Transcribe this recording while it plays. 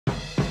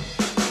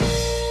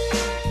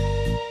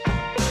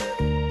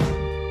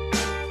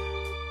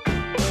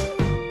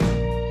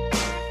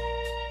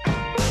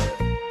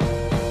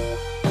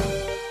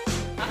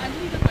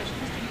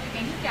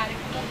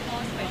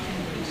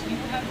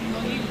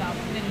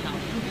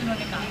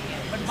उन्होंने काम किया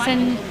है, but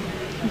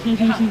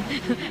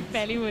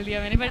पहले ही बोल दिया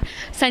मैंने, but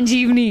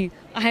Sanjeevani,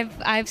 I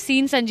have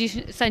seen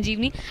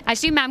Sanjeevani.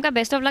 Actually ma'am का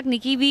बेस्ट ऑफ लक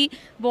निकी भी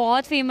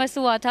बहुत फेमस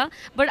हुआ था,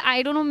 बट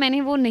आई डोंट नो,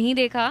 मैंने वो नहीं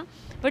देखा,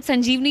 but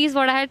Sanjeevani is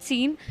what I had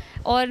seen.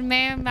 और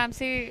मैं मैम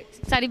से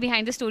सारी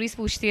बिहाइंड द स्टोरीज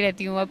पूछती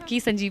रहती हूँ अब कि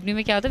संजीवनी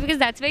में क्या होता है, because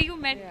that's where you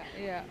met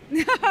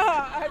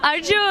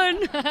Arjun.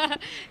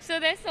 So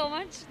there's so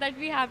much that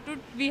we have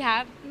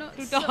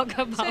to talk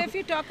about. So if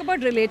you talk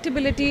about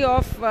relatability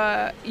of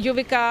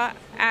Yuvika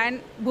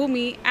and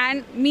Bhumi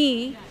and me,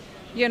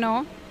 you know,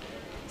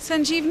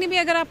 Sanjeevni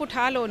bhi agar aap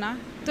utha lo na,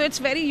 so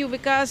it's very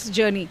Yuvika's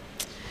journey.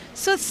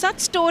 So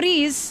such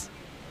stories,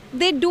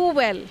 they do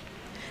well,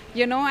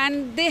 you know,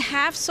 and they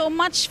have so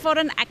much for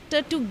an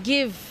actor to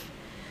give.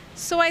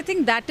 So I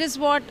think that is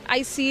what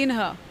I see in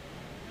her,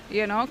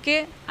 you know, okay,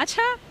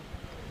 acha,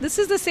 this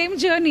is the same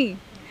journey.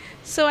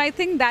 So I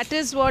think that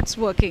is what's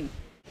working.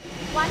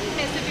 One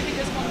message if you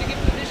just want to give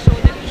to this show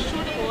that you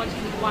should watch,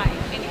 why?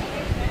 Anyway.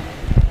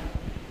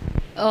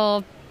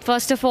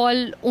 First of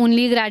all,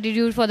 only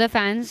gratitude for the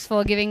fans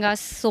for giving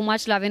us so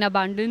much love in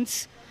abundance.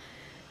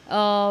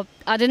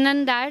 Other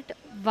than that,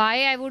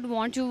 why I would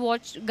want you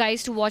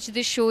guys to watch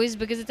this show is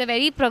because it's a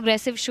very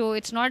progressive show.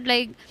 It's not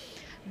like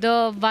the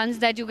ones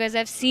that you guys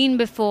have seen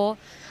before.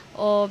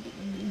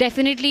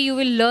 Definitely you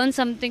will learn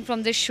something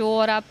from this show,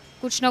 और आप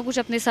कुछ ना कुछ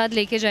अपने साथ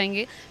लेके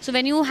जाएंगे. So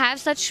when you have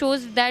such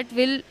shows that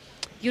will,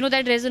 you know,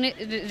 that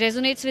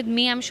resonates with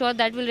me, I'm sure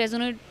that will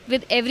resonate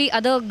with every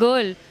other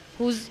girl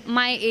who's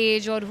my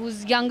age or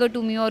who's younger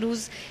to me or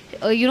who's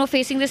you know,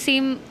 facing the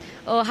same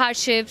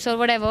hardships or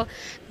whatever.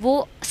 वो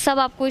सब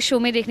आपको इस show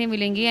में देखने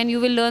मिलेंगी, and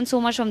you will learn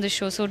so much from this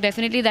show. So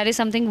definitely that is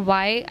something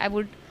why I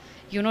would,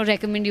 you know,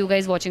 recommend you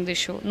guys watching this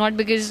show. Not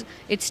because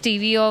it's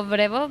TV or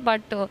whatever,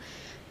 but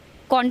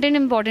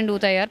content important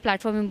होता है यार,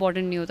 platform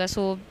important नहीं होता.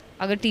 So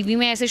अगर TV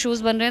में ऐसे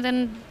shows बन रहे हैं,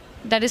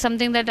 then that is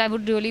something that I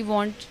would really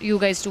want you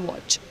guys to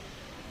watch.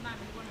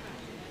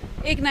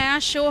 एक नया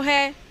शो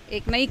है,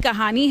 एक नई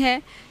कहानी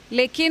है,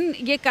 लेकिन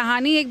ये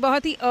कहानी एक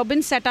बहुत ही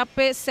अर्बन सेटअप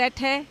पे सेट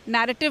है.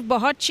 नैरेटिव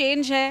बहुत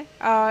चेंज है,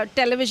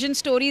 टेलीविज़न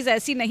स्टोरीज़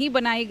ऐसी नहीं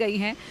बनाई गई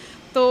हैं.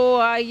 तो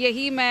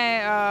यही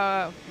मैं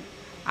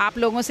आप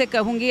लोगों से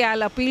कहूँगी,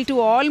 I'll appeal to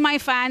all my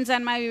fans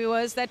and my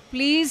viewers that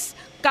please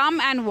come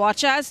and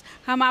watch us.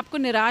 हम आपको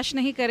निराश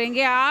नहीं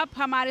करेंगे, आप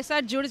हमारे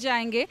साथ जुड़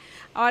जाएंगे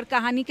और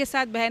कहानी के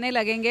साथ बहने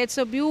लगेंगे. It's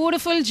a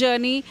beautiful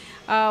journey,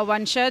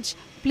 Vanshaj.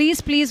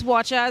 Please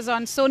watch us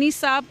on Sony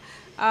Sub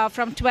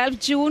from 12th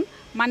June,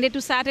 Monday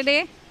to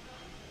Saturday.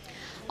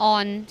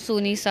 On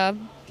Sony Sub,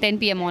 10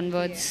 PM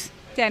onwards.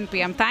 10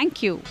 PM.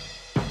 Thank you.